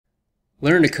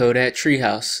Learn to code at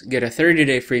Treehouse. Get a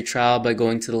 30-day free trial by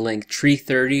going to the link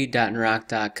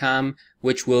tree30.narok.com,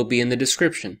 which will be in the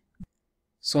description.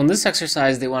 So in this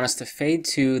exercise, they want us to fade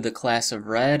to the class of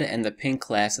red and the pink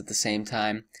class at the same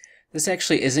time. This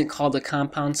actually isn't called a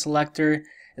compound selector,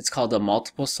 it's called a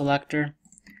multiple selector.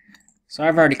 So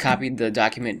I've already copied the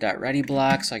document.ready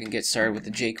block, so I can get started with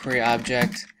the jQuery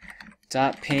object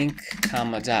 .pink,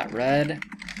 .red.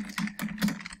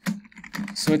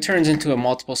 So it turns into a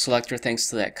multiple selector thanks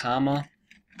to that comma.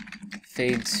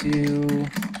 Fade to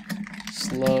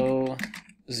slow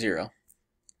 0.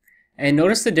 And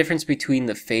notice the difference between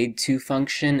the fade to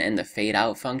function and the fade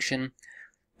out function.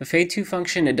 The fade to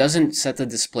function, it doesn't set the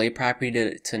display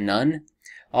property to none.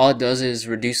 All it does is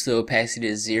reduce the opacity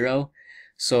to 0.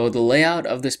 So the layout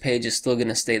of this page is still going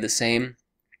to stay the same.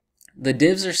 The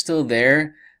divs are still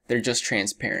there, they're just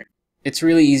transparent. It's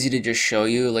really easy to just show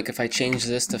you, like if I change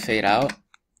this to fade out,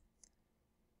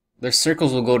 their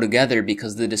circles will go together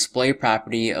because the display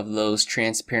property of those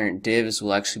transparent divs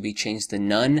will actually be changed to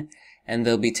none, and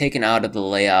they'll be taken out of the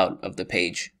layout of the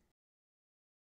page.